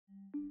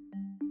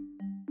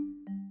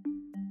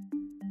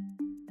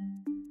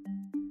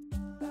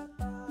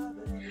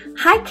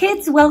Hi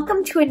kids,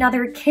 welcome to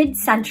another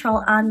Kids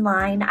Central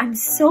Online. I'm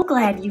so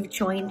glad you've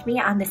joined me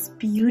on this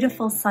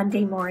beautiful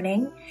Sunday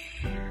morning.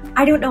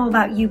 I don't know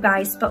about you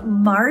guys, but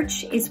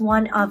March is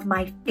one of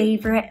my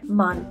favorite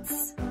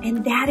months.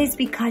 And that is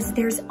because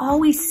there's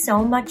always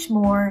so much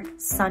more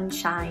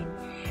sunshine.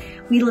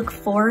 We look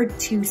forward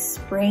to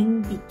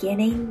spring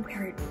beginning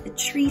where the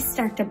trees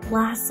start to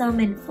blossom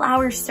and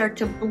flowers start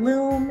to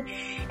bloom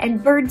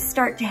and birds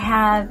start to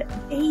have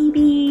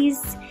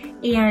babies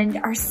and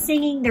are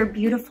singing their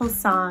beautiful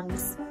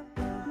songs.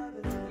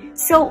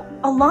 So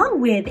along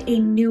with a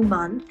new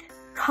month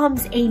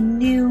comes a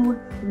new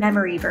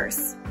memory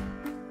verse.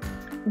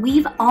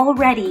 We've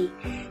already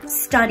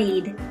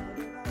studied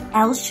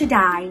El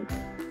Shaddai,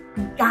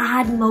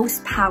 God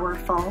most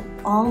powerful,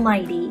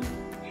 almighty,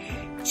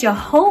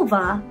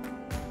 Jehovah,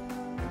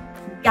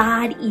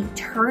 God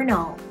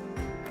eternal.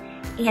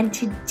 And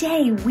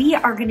today we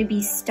are going to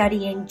be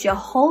studying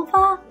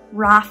Jehovah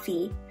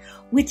Rapha,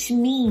 which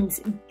means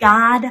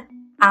God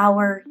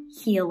our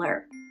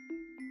healer.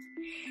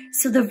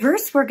 So the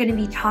verse we're going to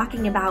be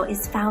talking about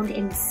is found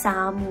in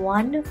Psalm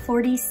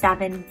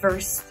 147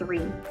 verse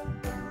 3.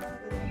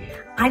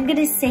 I'm going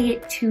to say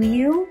it to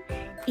you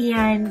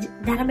and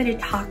then I'm going to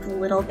talk a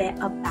little bit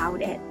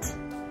about it.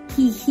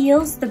 He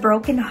heals the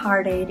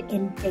brokenhearted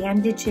and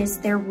bandages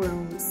their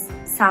wounds.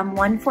 Psalm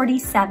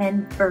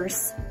 147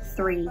 verse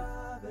 3.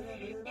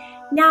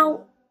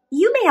 Now,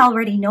 you may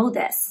already know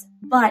this,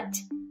 but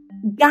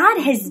God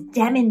has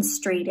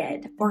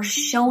demonstrated or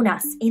shown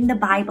us in the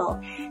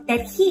Bible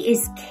that He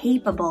is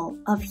capable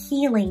of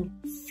healing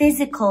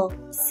physical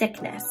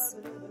sickness.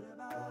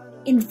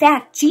 In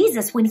fact,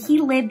 Jesus, when He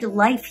lived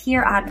life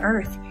here on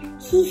earth,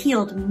 He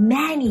healed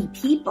many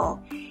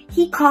people.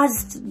 He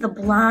caused the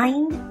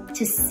blind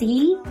to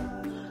see,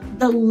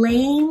 the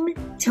lame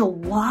to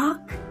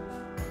walk,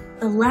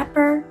 the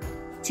leper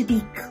to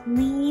be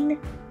clean.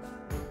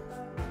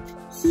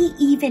 He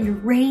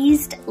even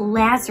raised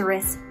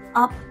Lazarus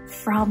up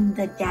from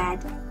the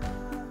dead.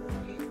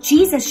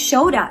 Jesus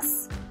showed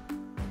us,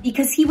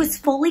 because He was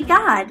fully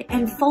God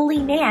and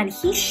fully man,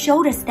 He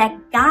showed us that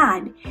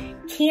God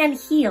can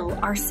heal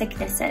our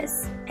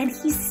sicknesses, and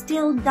He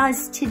still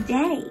does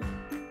today.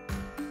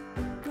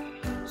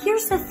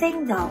 Here's the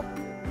thing though,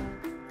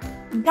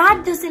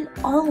 God doesn't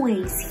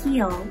always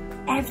heal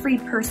every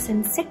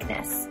person's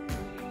sickness.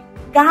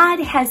 God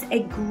has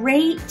a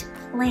great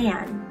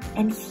plan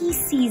and He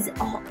sees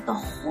the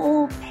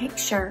whole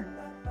picture.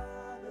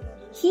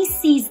 He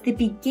sees the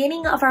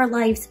beginning of our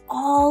lives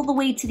all the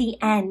way to the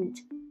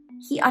end.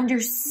 He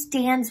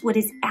understands what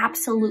is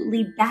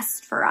absolutely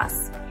best for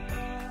us.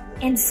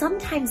 And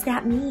sometimes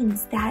that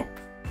means that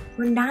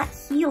we're not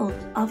healed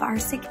of our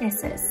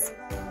sicknesses.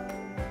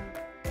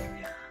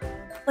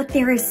 But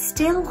there is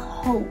still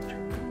hope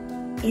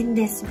in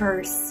this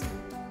verse.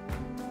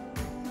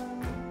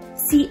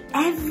 See,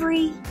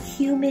 every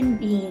human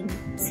being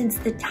since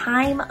the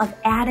time of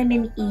Adam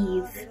and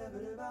Eve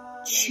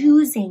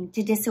choosing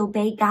to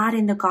disobey God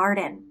in the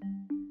garden,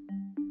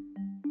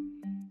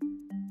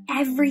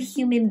 every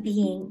human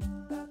being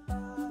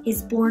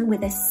is born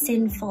with a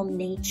sinful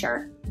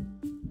nature.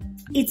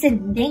 It's a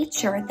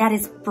nature that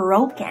is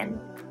broken,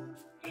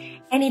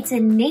 and it's a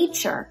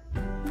nature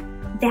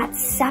that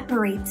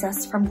separates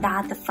us from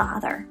God the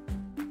Father.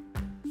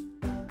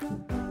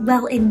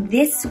 Well, in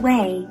this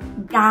way,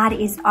 God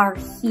is our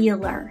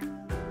healer.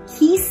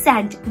 He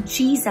sent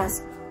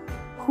Jesus,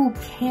 who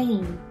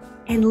came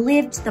and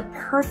lived the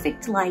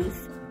perfect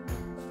life,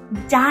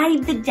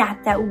 died the death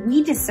that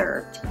we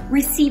deserved,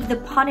 received the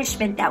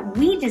punishment that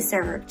we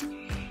deserved,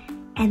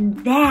 and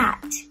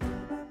that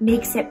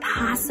makes it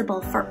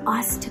possible for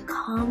us to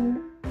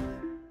come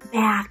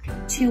back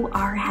to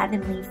our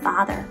Heavenly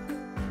Father.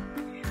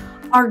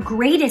 Our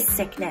greatest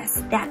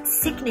sickness, that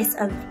sickness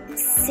of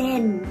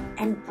sin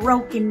and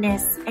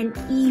brokenness and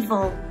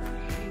evil,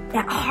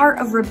 that heart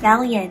of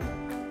rebellion,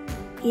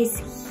 is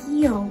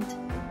healed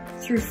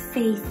through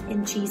faith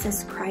in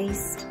Jesus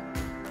Christ.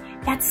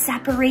 That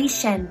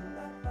separation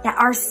that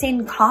our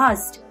sin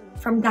caused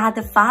from God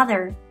the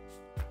Father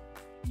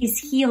is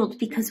healed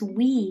because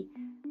we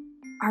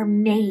are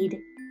made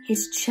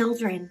His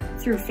children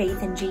through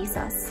faith in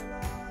Jesus.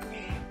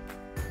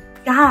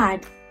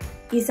 God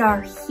is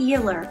our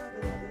healer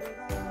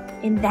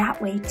in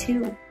that way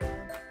too.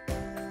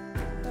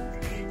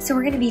 So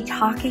we're going to be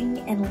talking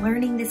and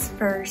learning this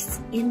verse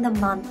in the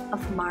month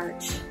of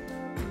March.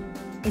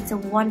 It's a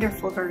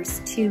wonderful verse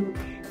to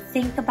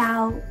think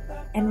about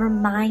and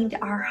remind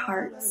our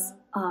hearts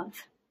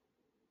of.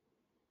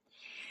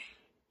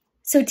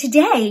 So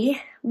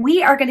today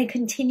we are going to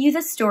continue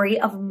the story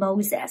of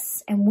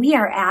Moses, and we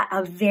are at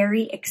a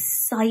very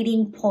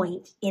exciting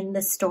point in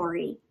the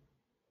story.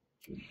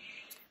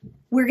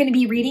 We're going to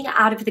be reading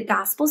out of the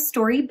Gospel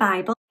Story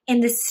Bible,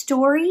 and the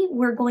story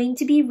we're going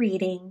to be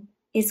reading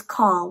is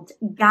called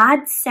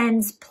God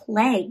Sends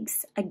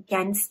Plagues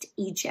Against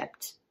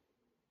Egypt.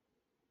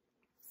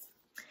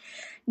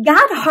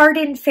 God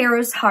hardened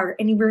Pharaoh's heart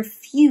and he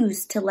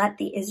refused to let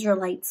the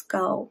Israelites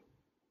go.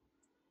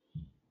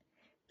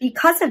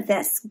 Because of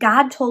this,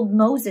 God told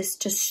Moses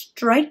to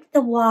strike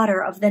the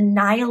water of the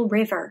Nile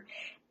River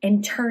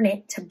and turn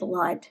it to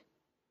blood.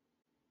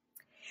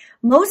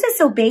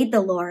 Moses obeyed the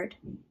Lord,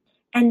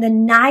 and the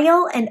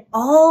Nile and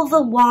all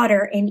the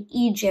water in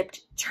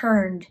Egypt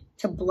turned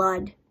to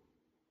blood.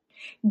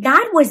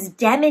 God was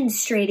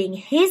demonstrating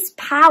his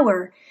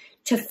power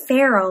to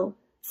Pharaoh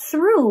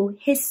through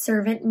his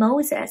servant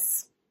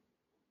Moses.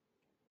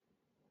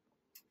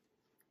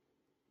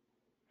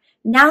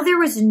 Now there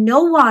was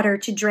no water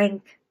to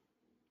drink.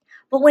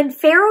 But when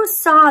Pharaoh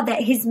saw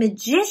that his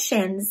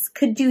magicians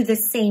could do the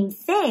same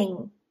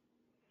thing,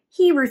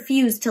 he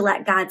refused to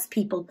let God's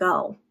people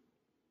go.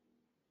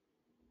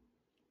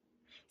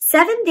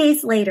 7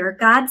 days later,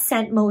 God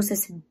sent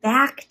Moses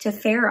back to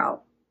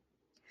Pharaoh.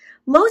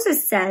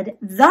 Moses said,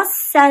 "Thus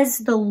says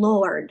the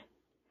Lord,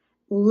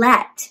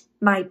 let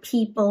my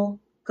people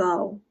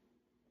go.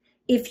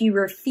 If you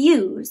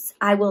refuse,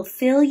 I will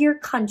fill your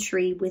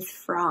country with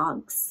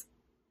frogs."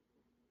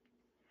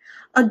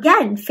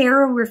 Again,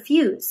 Pharaoh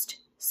refused.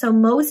 So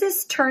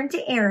Moses turned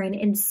to Aaron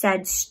and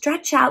said,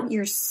 "Stretch out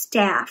your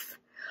staff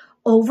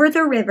over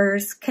the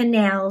rivers,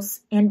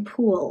 canals, and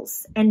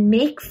pools, and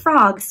make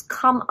frogs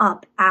come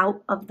up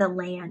out of the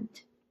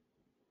land."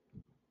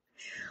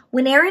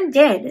 When Aaron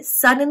did,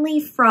 suddenly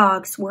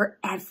frogs were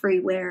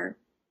everywhere.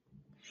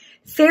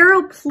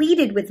 Pharaoh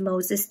pleaded with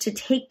Moses to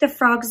take the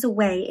frogs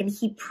away, and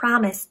he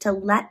promised to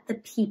let the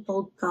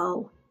people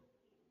go.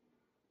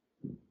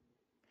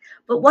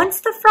 But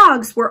once the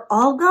frogs were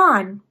all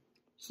gone,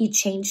 he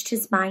changed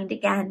his mind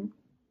again.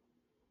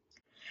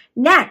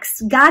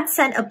 Next, God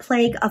sent a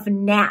plague of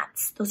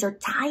gnats. Those are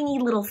tiny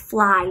little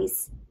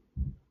flies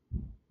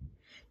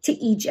to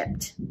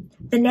Egypt.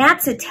 The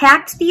gnats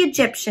attacked the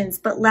Egyptians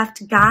but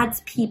left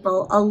God's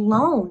people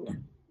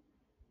alone.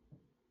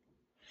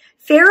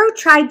 Pharaoh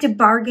tried to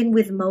bargain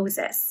with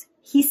Moses.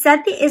 He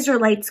said the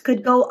Israelites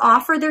could go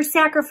offer their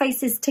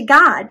sacrifices to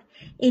God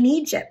in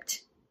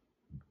Egypt.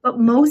 But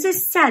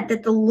Moses said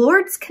that the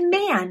Lord's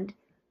command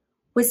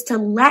was to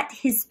let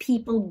his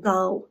people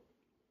go.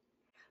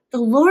 The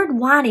Lord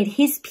wanted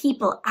his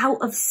people out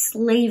of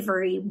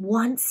slavery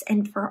once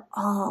and for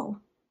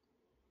all.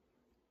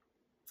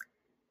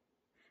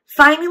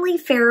 Finally,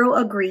 Pharaoh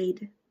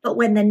agreed, but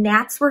when the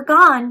gnats were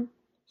gone,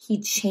 he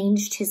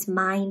changed his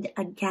mind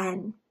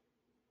again.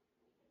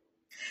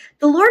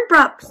 The Lord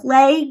brought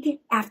plague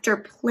after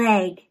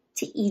plague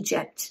to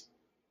Egypt.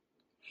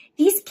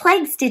 These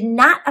plagues did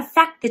not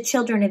affect the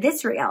children of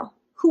Israel,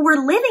 who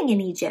were living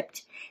in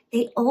Egypt.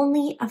 They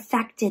only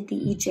affected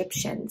the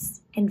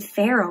Egyptians and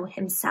Pharaoh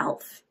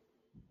himself.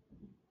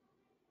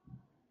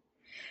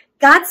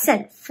 God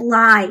sent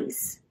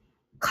flies,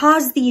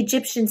 caused the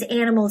Egyptians'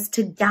 animals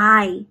to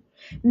die,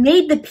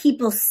 made the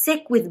people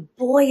sick with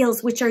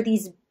boils, which are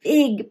these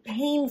big,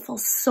 painful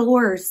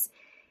sores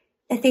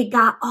that they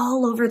got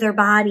all over their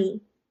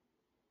body.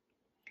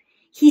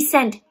 He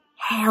sent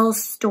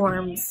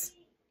hailstorms,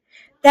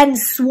 then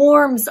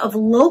swarms of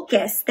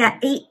locusts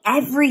that ate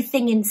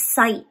everything in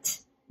sight.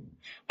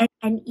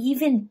 And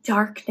even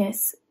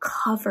darkness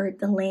covered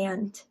the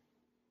land.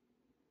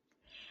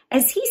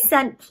 As he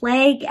sent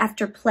plague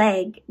after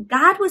plague,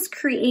 God was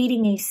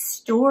creating a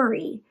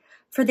story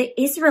for the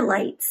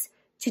Israelites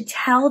to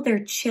tell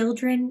their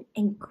children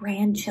and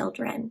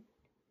grandchildren.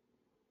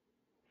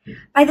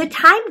 By the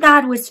time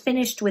God was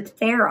finished with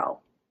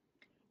Pharaoh,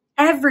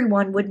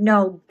 everyone would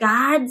know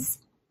God's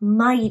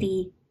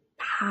mighty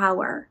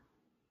power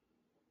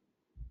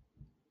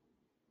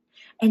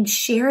and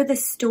share the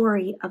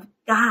story of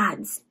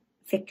God's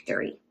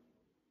victory.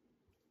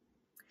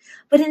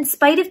 But in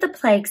spite of the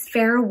plagues,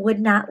 Pharaoh would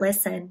not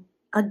listen.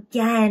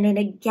 Again and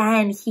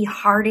again, he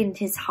hardened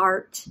his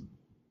heart.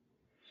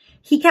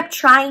 He kept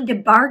trying to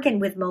bargain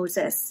with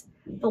Moses,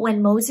 but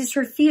when Moses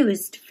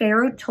refused,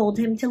 Pharaoh told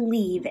him to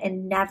leave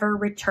and never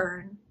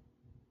return.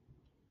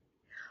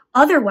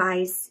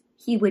 Otherwise,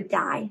 he would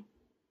die.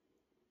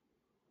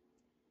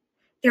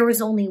 There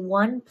was only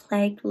one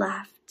plague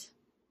left.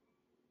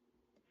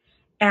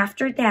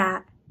 After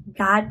that,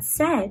 God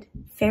said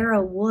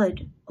Pharaoh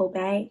would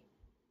obey.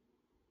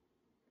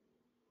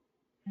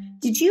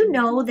 Did you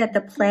know that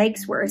the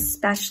plagues were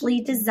especially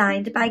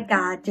designed by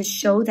God to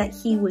show that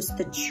he was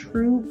the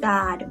true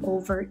God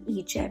over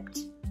Egypt?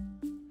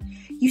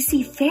 You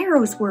see,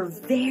 pharaohs were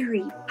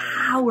very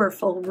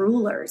powerful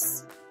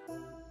rulers.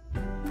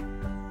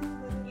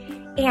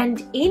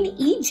 And in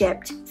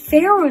Egypt,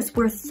 pharaohs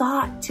were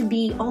thought to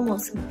be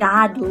almost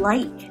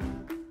godlike.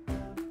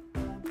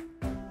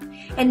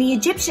 And the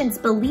Egyptians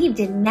believed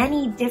in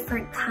many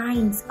different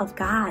kinds of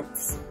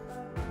gods.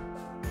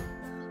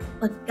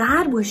 But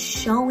God was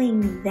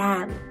showing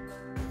them,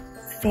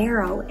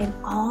 Pharaoh and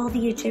all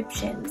the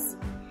Egyptians,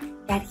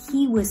 that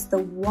he was the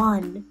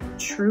one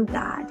true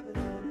God.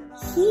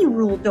 He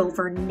ruled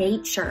over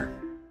nature.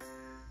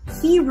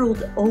 He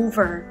ruled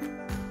over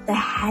the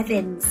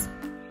heavens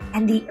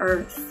and the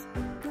earth.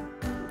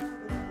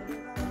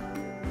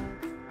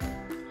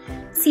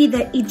 See,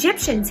 the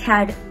Egyptians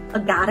had a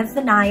god of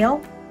the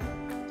Nile,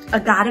 a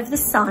god of the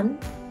sun,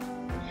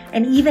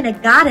 and even a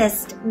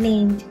goddess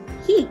named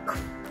Hek,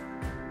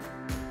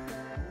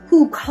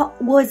 who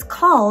was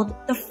called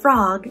the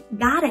frog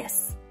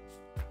goddess.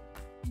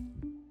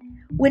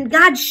 When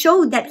God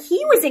showed that he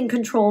was in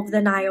control of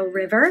the Nile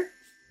River,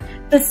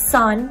 the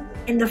sun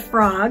and the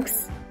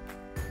frogs,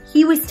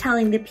 he was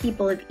telling the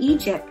people of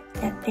Egypt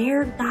that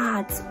their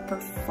gods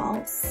were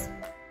false.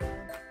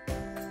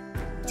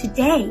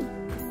 Today,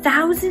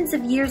 thousands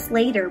of years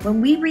later,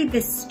 when we read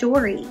this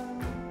story,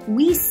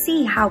 we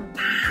see how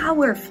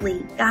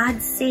powerfully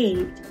God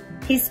saved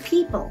his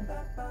people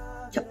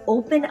to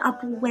open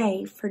up a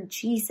way for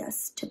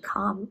Jesus to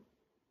come.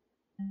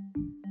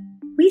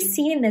 We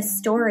see in this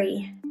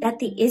story that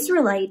the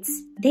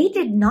Israelites, they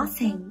did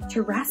nothing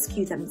to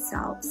rescue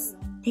themselves.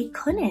 They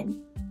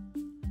couldn't.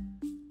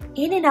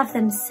 In and of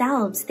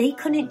themselves, they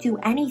couldn't do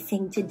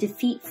anything to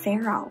defeat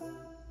Pharaoh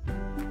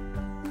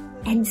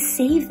and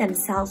save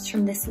themselves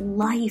from this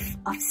life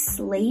of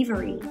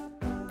slavery.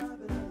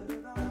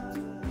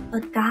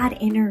 But God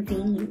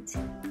intervened.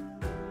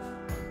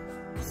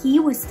 He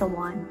was the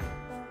one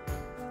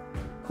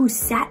who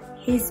set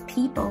his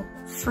people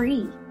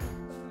free.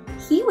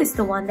 He was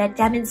the one that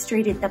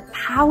demonstrated the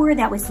power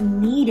that was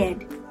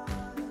needed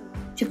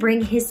to bring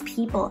his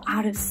people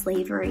out of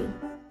slavery.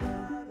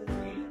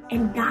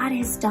 And God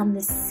has done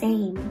the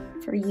same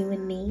for you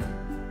and me.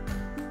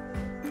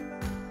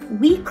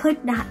 We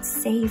could not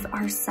save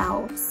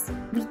ourselves.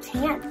 We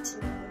can't.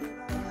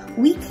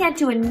 We can't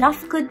do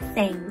enough good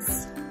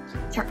things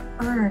to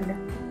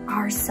earn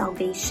our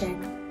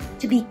salvation,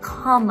 to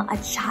become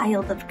a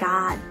child of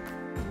God.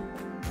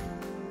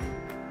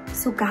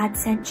 So God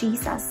sent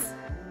Jesus.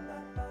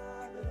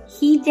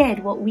 He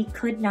did what we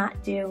could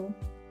not do,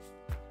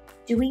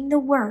 doing the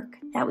work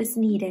that was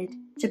needed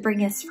to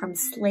bring us from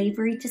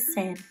slavery to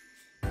sin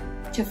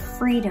to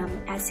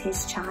freedom as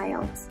his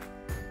child.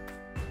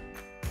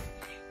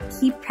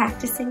 Keep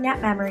practicing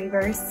that memory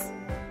verse,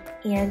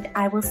 and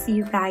I will see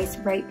you guys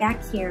right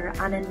back here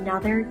on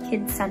another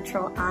Kids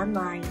Central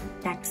Online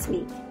next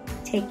week.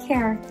 Take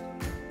care.